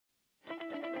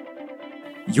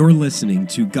You're listening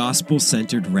to Gospel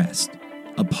Centered Rest,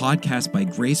 a podcast by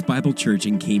Grace Bible Church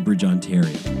in Cambridge,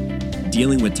 Ontario,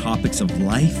 dealing with topics of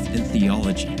life and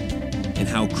theology, and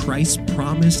how Christ's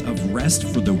promise of rest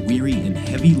for the weary and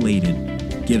heavy laden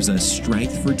gives us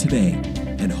strength for today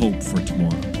and hope for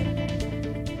tomorrow.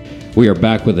 We are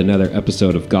back with another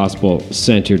episode of Gospel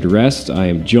Centered Rest. I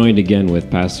am joined again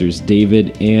with Pastors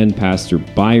David and Pastor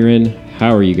Byron.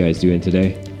 How are you guys doing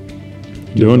today?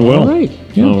 Doing well. All right.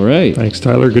 Yeah. All right. Thanks,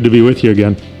 Tyler. Good to be with you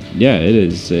again. Yeah, it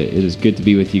is. It is good to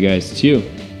be with you guys too.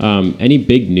 Any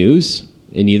big news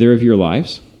in either of your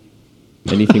lives?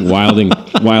 Anything wild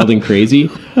and crazy?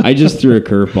 I just threw a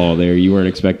curveball there. You weren't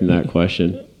expecting that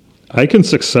question. I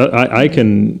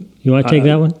can. You want to take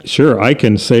that one? Sure. I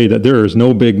can say that there is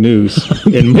no big news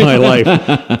in my life,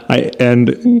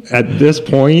 and at this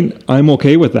point, I'm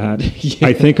okay with that. Yeah.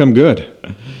 I think I'm good.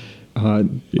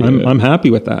 I'm happy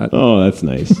with that. Oh, that's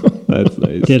nice. That's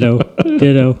nice. Ditto.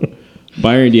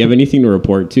 Byron, do you have anything to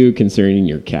report to concerning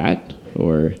your cat?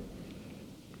 Or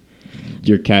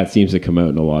your cat seems to come out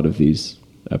in a lot of these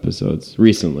episodes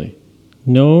recently.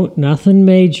 No, nothing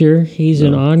major. He's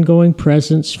an ongoing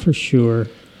presence for sure.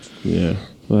 Yeah,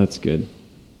 well, that's good.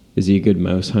 Is he a good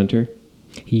mouse hunter?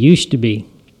 He used to be.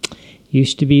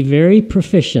 Very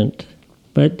proficient.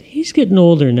 But he's getting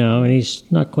older now, and he's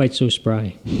not quite so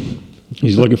spry.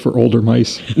 He's looking for older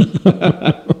mice.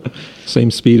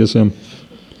 Same speed as him.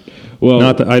 Well,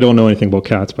 not that I don't know anything about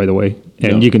cats, by the way,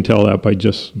 and you can tell that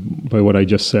by what I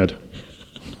just said.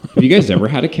 Have you guys ever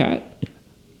had a cat?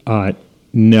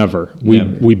 Never.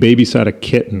 We babysat a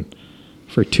kitten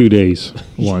for 2 days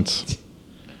once.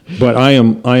 But I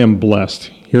am blessed.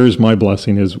 Here's my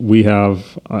blessing: is we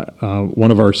have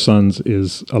one of our sons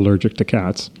is allergic to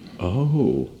cats.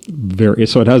 Oh,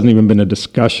 so it hasn't even been a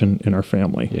discussion in our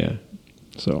family. Yeah.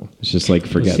 So it's just like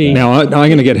forget that. Now I'm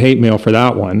going to get hate mail for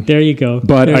that one. There you go.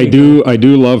 But I do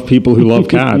love people who love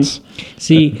cats.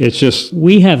 See, it's just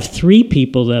we have 3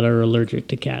 people that are allergic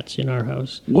to cats in our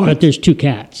house. What? But there's 2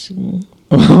 cats. Okay.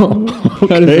 And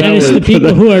it's the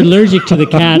people who are allergic to the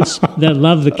cats that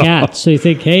love the cats. So you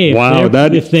think, hey,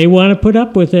 if they want to put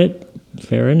up with it,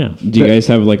 fair enough. Do you guys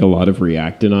have like a lot of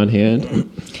Reactin on hand?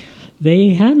 They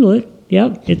handle it.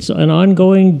 Yep, it's an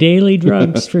ongoing daily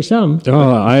drugs for some.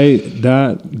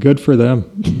 Good for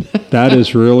them. That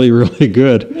is really, really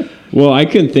good. Well, I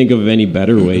couldn't think of any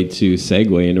better way to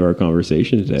segue into our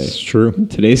conversation today. It's true.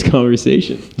 Today's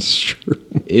conversation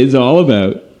is all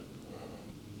about,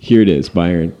 here it is,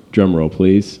 Byron, drum roll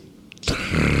please,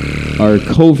 our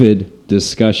COVID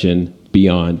discussion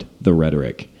beyond the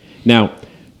rhetoric. Now,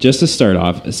 just to start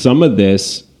off, some of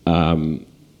this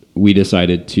we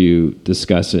decided to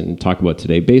discuss and talk about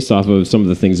today based off of some of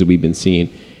the things that we've been seeing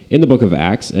in the book of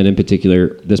Acts, and in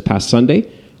particular this past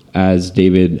Sunday as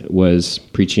David was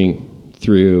preaching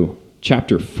through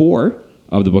chapter 4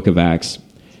 of the book of Acts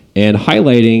and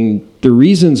highlighting the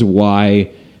reasons why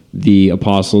the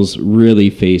apostles really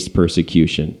faced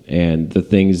persecution and the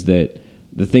things that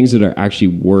are actually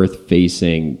worth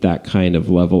facing that kind of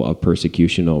level of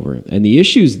persecution over. And the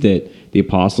issues that the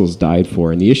apostles died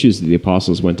for and the issues that the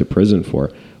apostles went to prison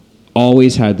for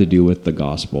always had to do with the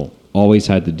gospel, always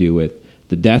had to do with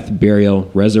the death, burial,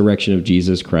 resurrection of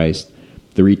Jesus Christ,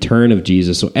 the return of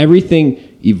Jesus. So everything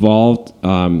involving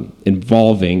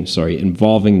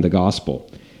the gospel.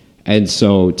 And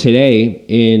so today,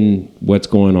 in what's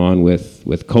going on with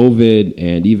COVID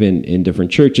and even in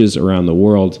different churches around the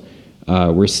world,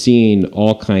 we're seeing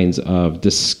all kinds of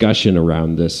discussion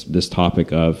around this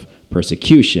topic of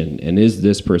persecution, and is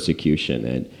this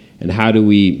persecution, and how do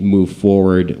we move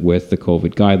forward with the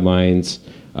COVID guidelines?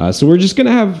 So we're just gonna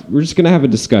have a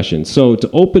discussion. So to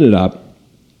open it up,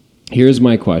 here's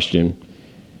my question: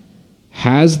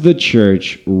 has the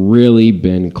church really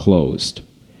been closed?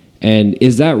 And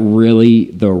is that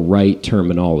really the right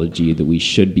terminology that we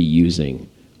should be using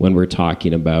when we're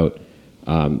talking about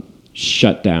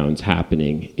shutdowns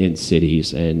happening in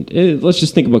cities? And let's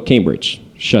just think about Cambridge.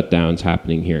 Shutdowns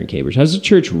happening here in Cambridge. Has the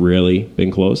church really been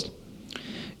closed?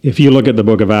 If you look at the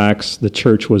book of Acts, the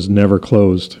church was never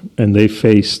closed, and they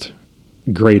faced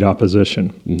great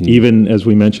opposition. Mm-hmm. Even as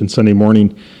we mentioned Sunday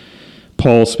morning,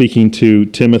 Paul speaking to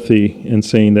Timothy and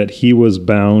saying that he was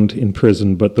bound in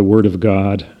prison, but the word of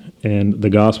God and the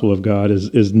gospel of God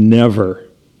is never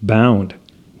bound.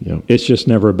 Yeah. It's just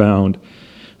never bound.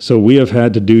 So we have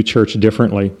had to do church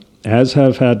differently, as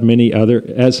have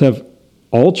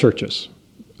all churches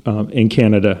in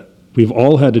Canada. We've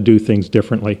all had to do things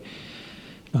differently.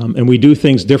 And we do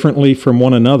things differently from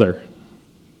one another.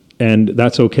 And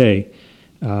that's okay.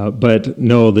 But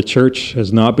no, the church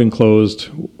has not been closed.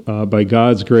 By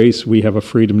God's grace, we have a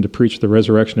freedom to preach the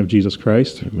resurrection of Jesus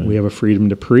Christ. Amen. We have a freedom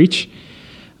to preach.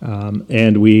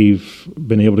 And we've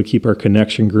been able to keep our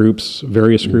connection groups,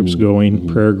 various groups going,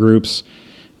 prayer groups,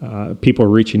 people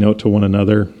reaching out to one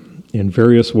another in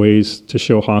various ways to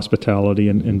show hospitality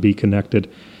and be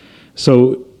connected.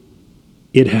 So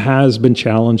it has been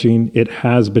challenging. It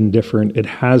has been different. It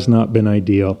has not been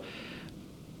ideal.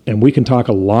 And we can talk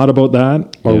a lot about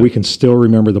that, or we can still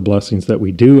remember the blessings that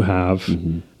we do have,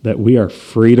 that we are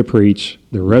free to preach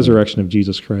the resurrection of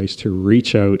Jesus Christ, to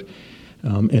reach out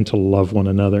and to love one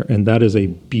another. And that is a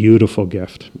beautiful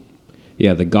gift.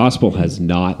 Yeah, the gospel has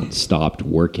not stopped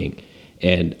working.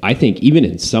 And I think even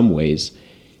in some ways,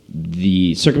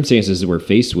 the circumstances that we're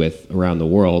faced with around the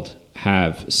world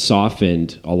have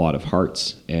softened a lot of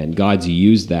hearts. And God's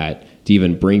used that to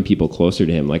even bring people closer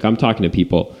to him. Like, I'm talking to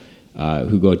people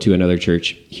who go to another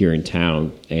church here in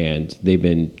town, and they've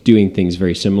been doing things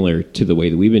very similar to the way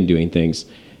that we've been doing things.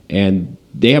 And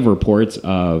they have reports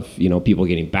of, people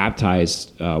getting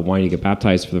baptized, wanting to get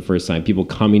baptized for the first time, people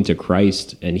coming to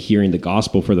Christ and hearing the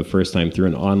gospel for the first time through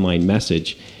an online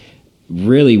message.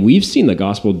 Really, we've seen the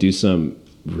gospel do some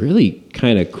really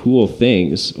kind of cool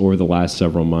things over the last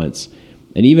several months.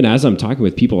 And even as I'm talking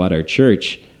with people at our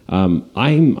church,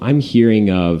 I'm hearing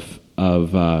of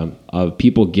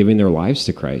people giving their lives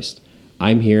to Christ.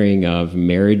 I'm hearing of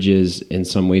marriages in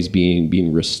some ways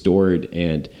being restored,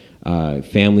 and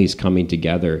families coming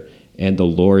together, and the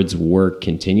Lord's work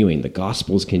continuing. The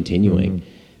gospel's continuing.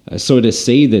 So to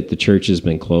say that the church has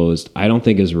been closed, I don't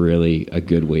think is really a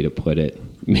good way to put it.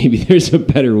 Maybe there's a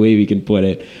better way we can put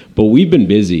it. But we've been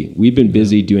busy. We've been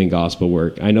busy doing gospel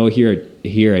work. I know here at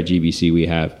GBC we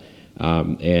have,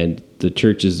 and the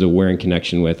churches that we're in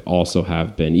connection with also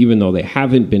have been, even though they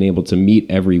haven't been able to meet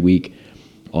every week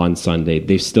on Sunday,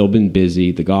 they've still been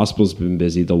busy. The gospel's been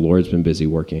busy. The Lord's been busy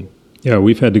working. Yeah,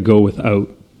 we've had to go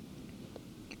without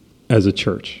as a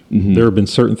church. There have been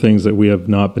certain things that we have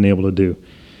not been able to do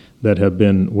that have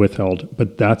been withheld,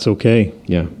 but that's okay.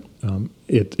 Yeah.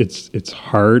 It's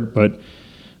hard, but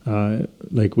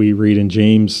like we read in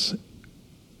James,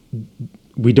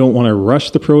 we don't want to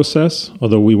rush the process,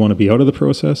 although we want to be out of the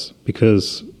process,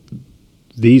 because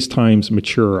these times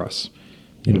mature us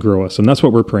and grow us. And that's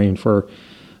what we're praying for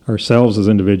ourselves as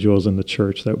individuals in the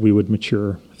church, that we would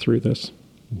mature through this.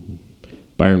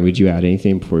 Byron, would you add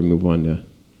anything before we move on to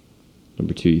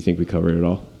number 2? You think we covered it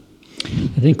all?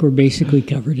 I think we're basically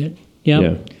covered it.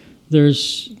 Yep. Yeah.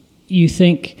 You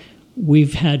think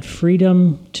we've had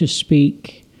freedom to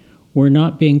speak. We're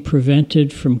not being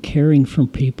prevented from caring for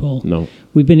people. No.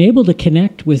 We've been able to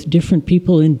connect with different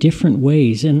people in different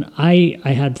ways. And I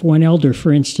had one elder,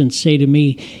 for instance, say to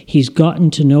me, he's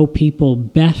gotten to know people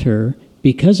better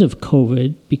because of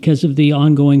COVID, because of the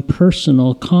ongoing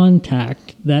personal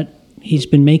contact that he's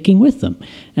been making with them.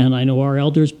 And I know our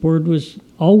elders board was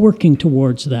all working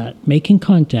towards that, making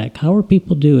contact. How are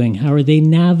people doing? How are they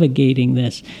navigating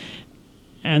this?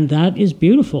 And that is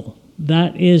beautiful.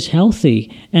 That is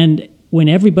healthy. And when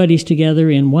everybody's together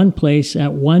in one place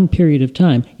at one period of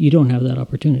time, you don't have that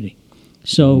opportunity.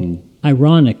 So,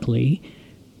 ironically,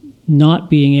 not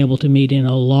being able to meet in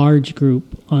a large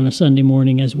group on a Sunday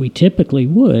morning as we typically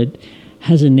would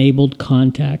has enabled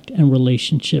contact and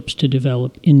relationships to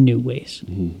develop in new ways.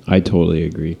 I totally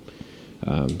agree,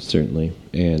 certainly.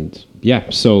 And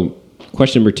so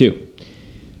question number 2.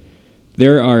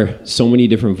 There are so many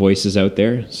different voices out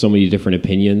there, so many different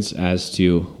opinions as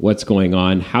to what's going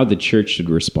on, how the church should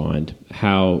respond,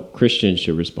 how Christians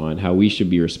should respond, how we should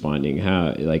be responding,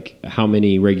 how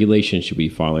many regulations should we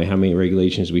follow, how many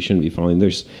regulations we shouldn't be following.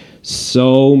 There's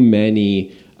so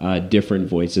many different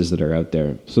voices that are out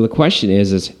there. So the question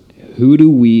is who do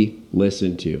we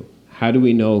listen to? How do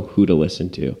we know who to listen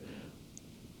to?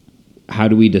 How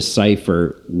do we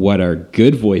decipher what are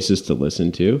good voices to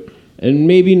listen to and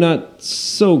maybe not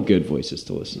so good voices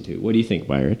to listen to? What do you think,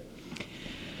 Byron?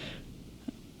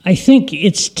 I think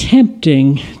it's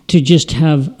tempting to just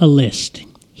have a list.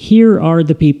 Here are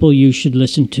the people you should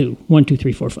listen to. 1, 2,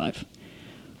 3, 4, 5.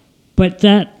 But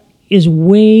that is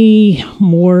way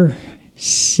more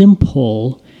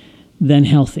simple than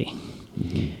healthy.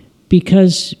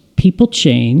 Because people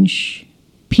change.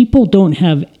 People don't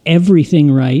have everything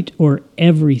right or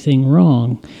everything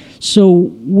wrong. So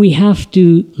we have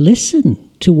to listen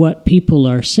to what people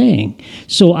are saying.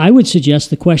 So I would suggest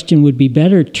the question would be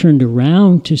better turned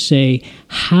around to say,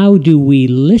 how do we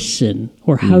listen,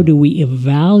 or how do we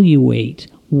evaluate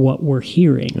what we're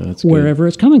hearing, wherever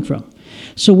it's coming from?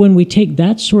 So when we take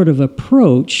that sort of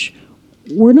approach,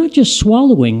 we're not just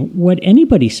swallowing what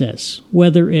anybody says,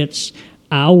 whether it's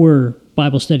our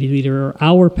Bible study leader or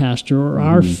our pastor or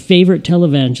our favorite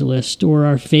televangelist or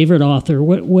our favorite author,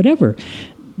 whatever.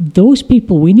 Those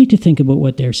people, we need to think about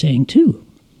what they're saying too.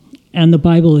 And the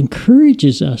Bible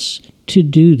encourages us to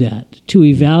do that, to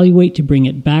evaluate, to bring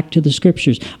it back to the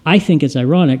Scriptures. I think it's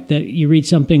ironic that you read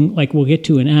something like we'll get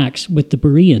to in Acts with the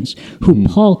Bereans, who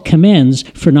Paul commends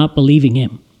for not believing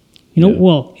him.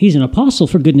 Well, he's an apostle,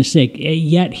 for goodness sake,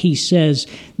 yet he says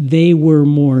they were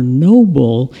more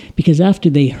noble because after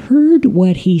they heard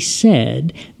what he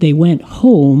said, they went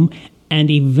home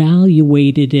and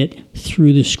evaluated it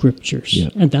through the Scriptures. Yeah.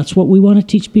 And that's what we want to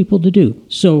teach people to do.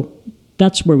 So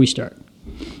that's where we start.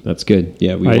 That's good.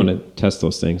 Yeah, we want to test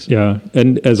those things. Yeah,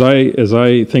 and as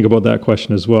I think about that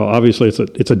question as well, obviously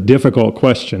it's a difficult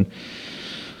question.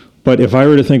 But if I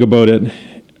were to think about it,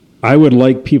 I would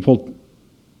like people...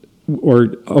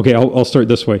 I'll start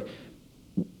this way.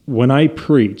 When I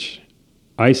preach,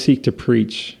 I seek to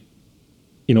preach,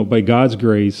 by God's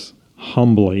grace,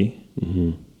 humbly,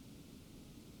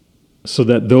 so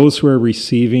that those who are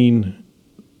receiving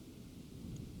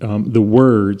the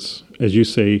words, as you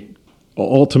say,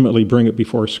 ultimately bring it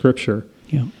before Scripture.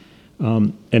 Yeah.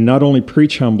 And not only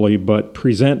preach humbly, but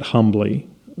present humbly,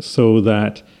 so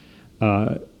that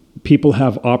people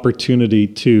have opportunity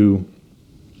to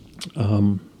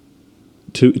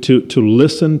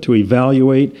listen, to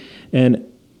evaluate, and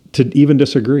to even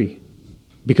disagree.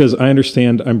 Because I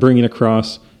understand I'm bringing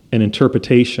across an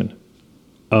interpretation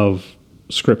of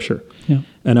Scripture. Yeah.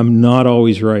 And I'm not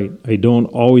always right. I don't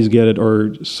always get it,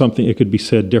 or something, it could be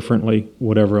said differently,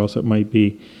 whatever else it might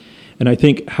be. And I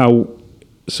think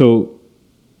so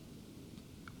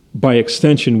by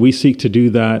extension, we seek to do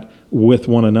that with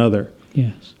one another.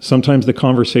 Yes. Sometimes the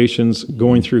conversations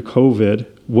going through COVID,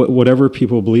 whatever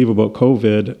people believe about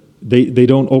COVID, they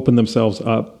don't open themselves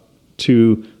up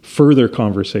to further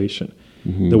conversation.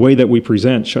 The way that we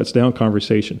present shuts down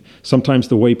conversation. Sometimes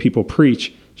the way people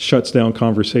preach shuts down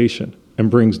conversation and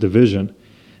brings division.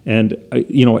 And,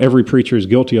 every preacher is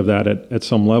guilty of that at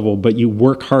some level, but you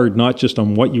work hard not just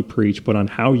on what you preach, but on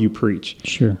how you preach.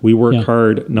 Sure. We work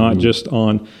hard not just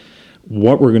on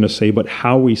what we're going to say, but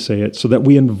how we say it, so that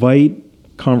we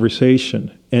invite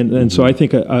conversation. And so I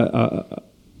think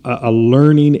a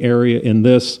learning area in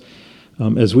this,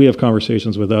 as we have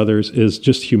conversations with others, is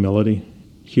just humility.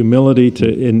 Humility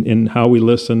in how we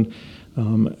listen,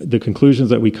 the conclusions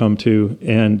that we come to,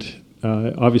 and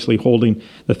obviously holding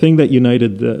the thing that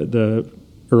united the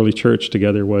early church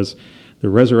together was the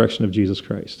resurrection of Jesus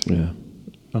Christ. Yeah.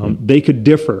 They could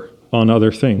differ on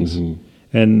other things,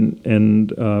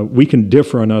 and we can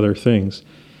differ on other things,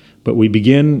 but we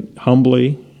begin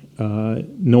humbly,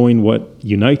 knowing what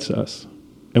unites us,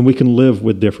 and we can live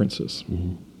with differences.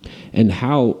 And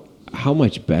how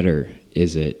much better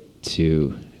is it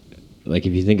to, like,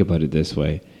 if you think about it this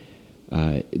way,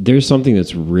 there's something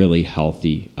that's really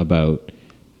healthy about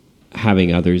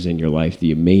having others in your life that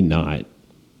you may not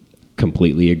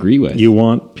completely agree with. You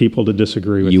want people to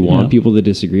disagree with you. You want people to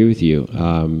disagree with you.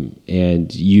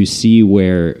 And you see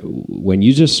where, when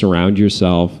you just surround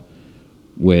yourself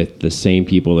with the same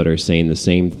people that are saying the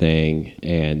same thing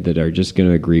and that are just going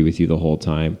to agree with you the whole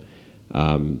time,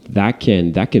 that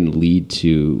can lead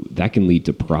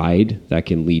to pride. That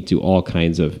can lead to all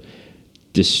kinds of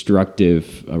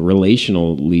destructive,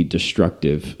 relationally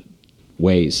destructive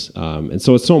ways. And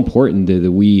so it's so important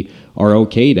that we are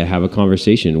okay to have a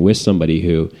conversation with somebody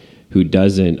who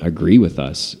doesn't agree with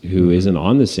us, who isn't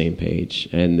on the same page,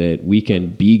 and that we can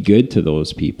be good to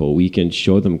those people. We can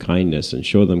show them kindness and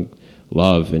show them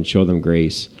love and show them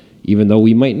grace, even though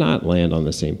we might not land on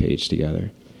the same page together.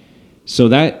 So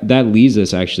that leads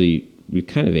us, actually, we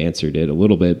kind of answered it a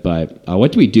little bit, but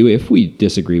what do we do if we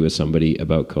disagree with somebody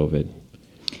about COVID?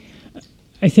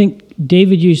 I think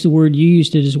David used the word, you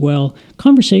used it as well,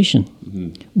 conversation.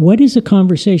 What is a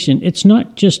conversation? It's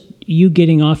not just you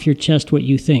getting off your chest what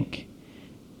you think.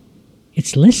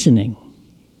 It's listening.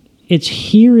 It's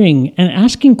hearing and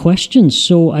asking questions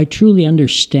so I truly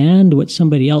understand what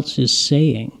somebody else is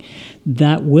saying.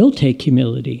 That will take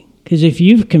humility. Because if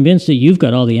you've convinced that you've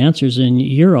got all the answers and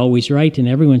you're always right and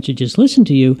everyone should just listen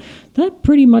to you, that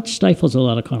pretty much stifles a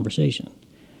lot of conversation.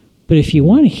 But if you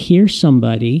want to hear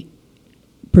somebody,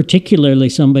 particularly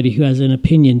somebody who has an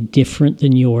opinion different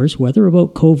than yours, whether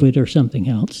about COVID or something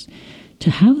else,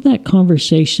 to have that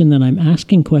conversation that I'm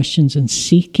asking questions and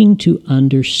seeking to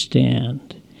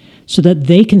understand so that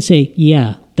they can say,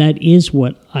 yeah, that is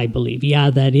what I believe. Yeah,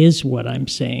 that is what I'm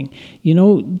saying.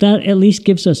 That at least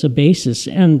gives us a basis.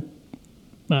 And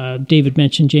David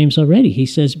mentioned James already. He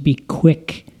says, be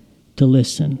quick to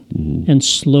listen and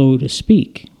slow to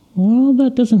speak. Well,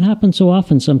 that doesn't happen so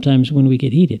often sometimes when we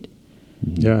get heated.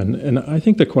 Yeah, and I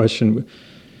think the question,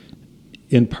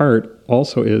 in part,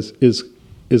 also is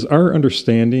our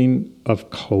understanding of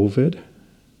COVID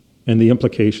and the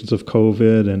implications of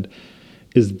COVID, and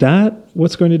is that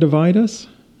what's going to divide us?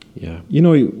 Yeah. You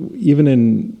know, even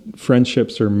in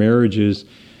friendships or marriages,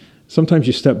 sometimes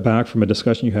you step back from a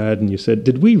discussion you had and you said,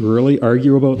 did we really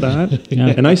argue about that?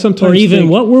 Yeah. And I sometimes or even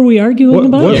think, what were we arguing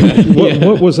about?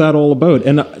 What was that all about?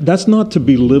 And that's not to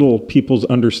belittle people's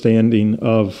understanding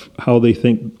of how they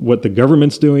think what the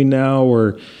government's doing now,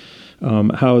 or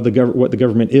what the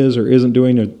government is or isn't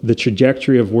doing, or the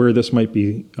trajectory of where this might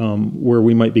be, where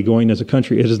we might be going as a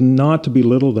country. It is not to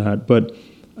belittle that, but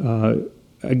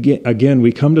again,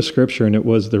 we come to Scripture, and it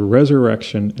was the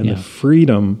resurrection and the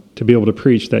freedom to be able to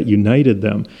preach that united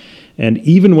them. And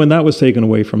even when that was taken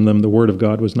away from them, the Word of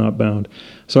God was not bound.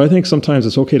 So I think sometimes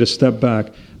it's okay to step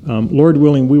back. Lord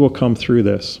willing, we will come through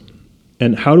this.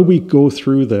 And how do we go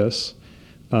through this?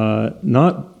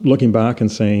 Not looking back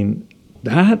and saying,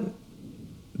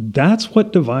 that's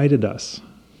what divided us.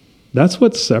 That's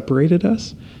what separated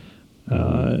us.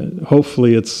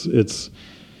 Hopefully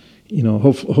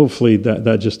hopefully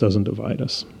that just doesn't divide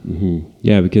us. Mm-hmm.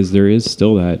 Yeah, because there is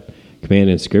still that command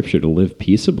in Scripture to live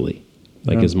peaceably,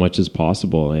 as much as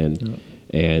possible. And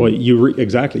well, you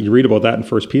read about that in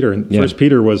 1 Peter. And 1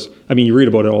 Peter was, you read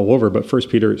about it all over, but 1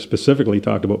 Peter specifically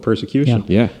talked about persecution.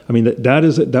 Yeah.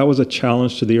 That was a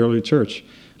challenge to the early church.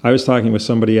 I was talking with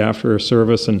somebody after a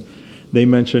service, and they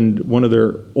mentioned one of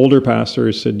their older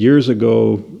pastors said years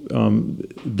ago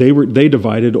they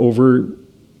divided over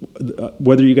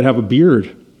whether you could have a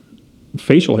beard,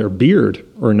 facial hair, beard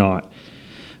or not,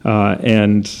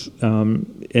 and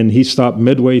he stopped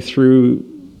midway through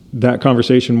that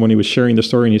conversation when he was sharing the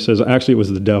story, and he says, actually, it was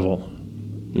the devil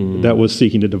that was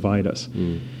seeking to divide us,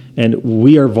 and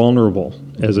we are vulnerable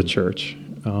as a church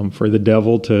for the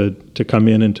devil to come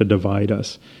in and to divide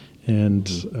us. And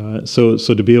so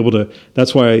to be able to,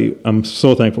 that's why I'm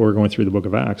so thankful we're going through the book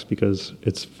of Acts, because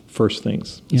it's first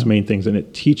things, it's main things, and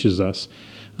it teaches us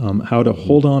how to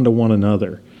hold on to one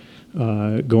another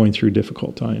going through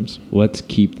difficult times. Let's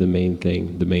keep the main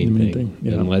thing the main thing.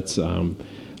 Yeah. And let's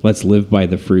live by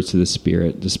the fruits of the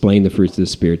Spirit, displaying the fruits of the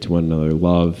Spirit to one another: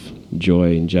 love,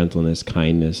 joy, and gentleness,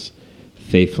 kindness,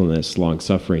 faithfulness,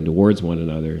 long-suffering towards one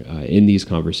another in these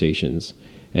conversations.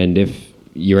 And if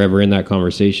you're ever in that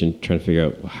conversation trying to figure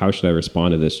out, how should I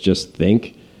respond to this, just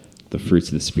think the fruits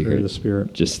of the Spirit. Fruit of the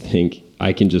Spirit. Just think,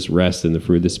 I can just rest in the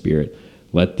fruit of the Spirit.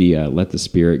 Let the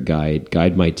Spirit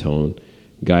guide my tone,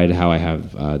 guide how I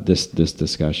have this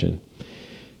discussion.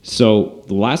 So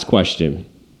the last question,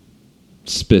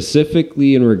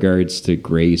 specifically in regards to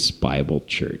Grace Bible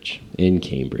Church in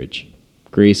Cambridge,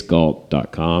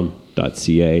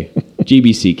 gracegalt.com.ca,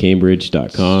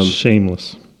 gbccambridge.com.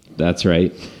 Shameless. That's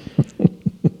right.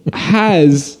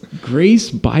 Has Grace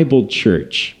Bible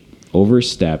Church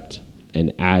overstepped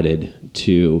and added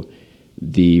to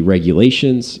the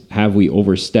regulations? Have we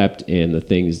overstepped in the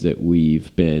things that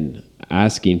we've been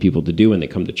asking people to do when they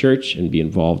come to church and be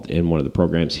involved in one of the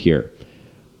programs here?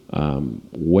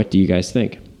 What do you guys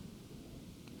think?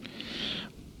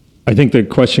 I think the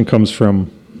question comes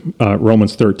from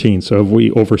Romans 13. So have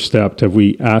we overstepped? Have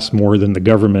we asked more than the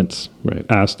government's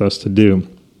asked us to do?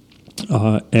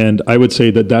 And I would say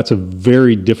that that's a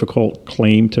very difficult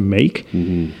claim to make.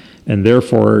 Mm-hmm. And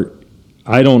therefore,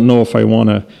 I don't know if I want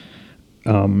to,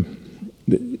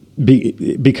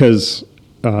 because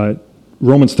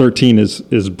Romans 13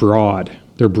 is broad.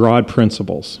 They're broad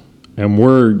principles. And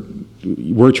we're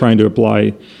trying to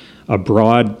apply a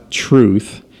broad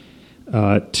truth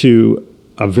to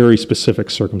a very specific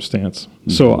circumstance.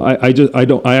 Mm-hmm. So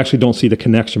I actually don't see the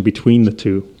connection between the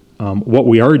two. What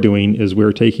we are doing is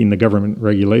we're taking the government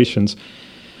regulations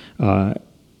and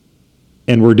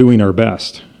we're doing our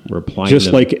best. We're applying just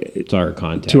them like to our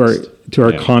context. To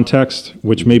our context,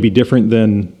 which may be different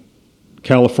than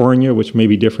California, which may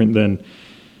be different than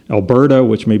Alberta,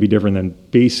 which may be different than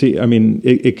BC. I mean,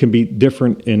 it can be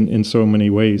different in so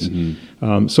many ways.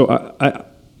 Mm-hmm. So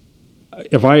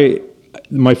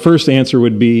my first answer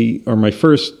would be, I'm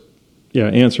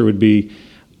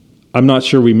not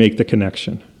sure we make the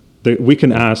connection. We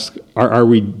can ask, are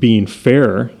we being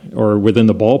fair or within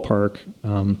the ballpark,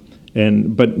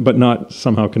 but not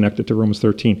somehow connected to Romans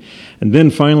 13. And then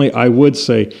finally, I would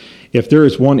say, if there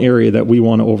is one area that we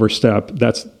want to overstep,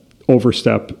 that's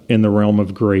overstep in the realm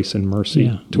of grace and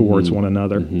mercy towards one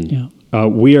another. Mm-hmm. Yeah.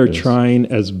 We are trying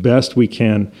as best we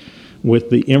can with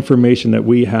the information that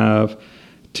we have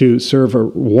to serve a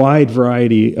wide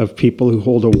variety of people who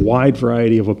hold a wide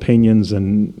variety of opinions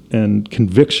and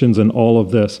convictions and all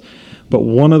of this. But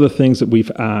one of the things that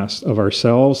we've asked of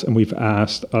ourselves and we've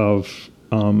asked of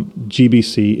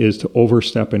GBC is to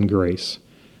overstep in grace.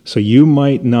 So you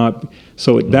might not.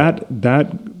 So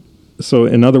So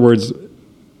in other words,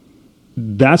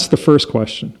 that's the first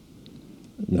question.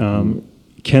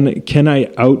 Can I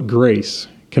outgrace?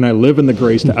 Can I live in the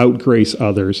grace to outgrace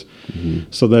others,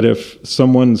 so that if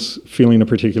someone's feeling a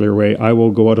particular way, I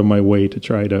will go out of my way to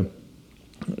try to,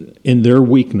 in their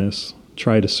weakness,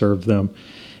 try to serve them.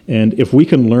 And if we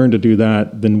can learn to do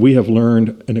that, then we have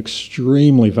learned an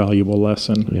extremely valuable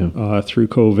lesson through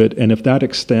COVID. And if that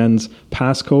extends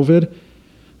past COVID,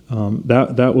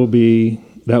 that will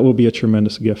be a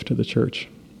tremendous gift to the church.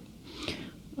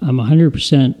 I'm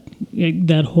 100%.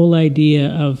 That whole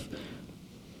idea of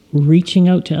reaching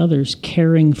out to others,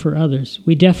 caring for others.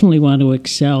 We definitely want to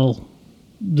excel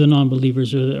the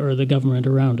non-believers or the government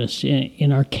around us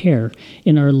in our care,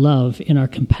 in our love, in our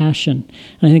compassion.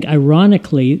 And I think,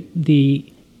 ironically, the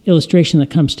illustration that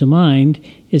comes to mind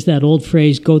is that old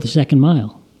phrase, go the second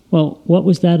mile. Well, what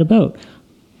was that about?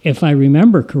 If I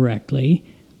remember correctly,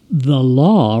 the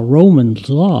law, Roman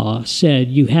law, said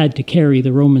you had to carry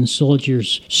the Roman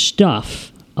soldiers'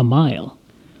 stuff a mile.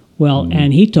 Well,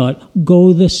 and he taught,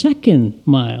 go the second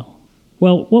mile.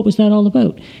 Well, what was that all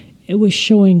about? It was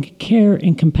showing care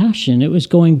and compassion. It was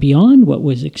going beyond what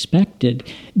was expected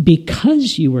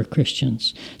because you were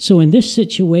Christians. So in this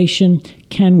situation,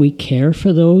 can we care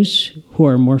for those who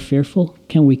are more fearful?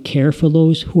 Can we care for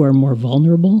those who are more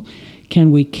vulnerable?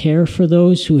 Can we care for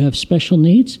those who have special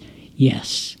needs?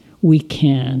 Yes, we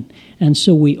can. And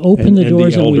so we open the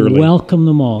doors and we welcome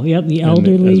them all. Yep, the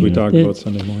elderly. As we talked about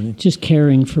Sunday morning. Just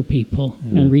caring for people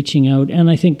and reaching out. And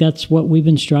I think that's what we've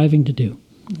been striving to do.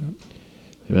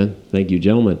 Amen. Thank you,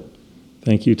 gentlemen.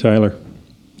 Thank you, Tyler.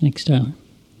 Thanks, Tyler.